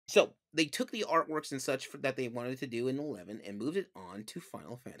So they took the artworks and such that they wanted to do in 11 and moved it on to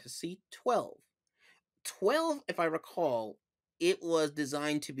Final Fantasy 12. 12, if I recall, it was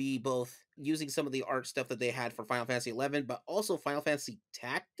designed to be both using some of the art stuff that they had for Final Fantasy 11, but also Final Fantasy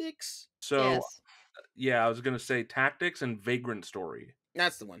Tactics. So, Yes. yeah, I was gonna say Tactics and Vagrant Story.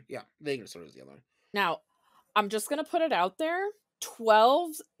 That's the one. Yeah, Vagrant Story was the other one. Now, I'm just gonna put it out there.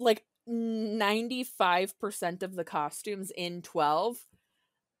 12, like 95% of the costumes in 12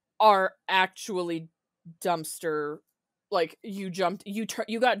 are actually dumpster. Like you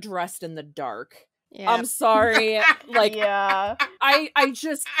got dressed in the dark. Yeah. I'm sorry. Like Yeah. I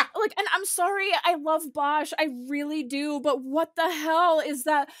just like, and I'm sorry, I love Bosch, I really do, but what the hell is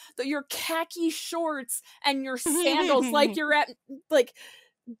that your khaki shorts and your sandals like you're at like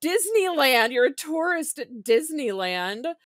Disneyland, you're a tourist at Disneyland.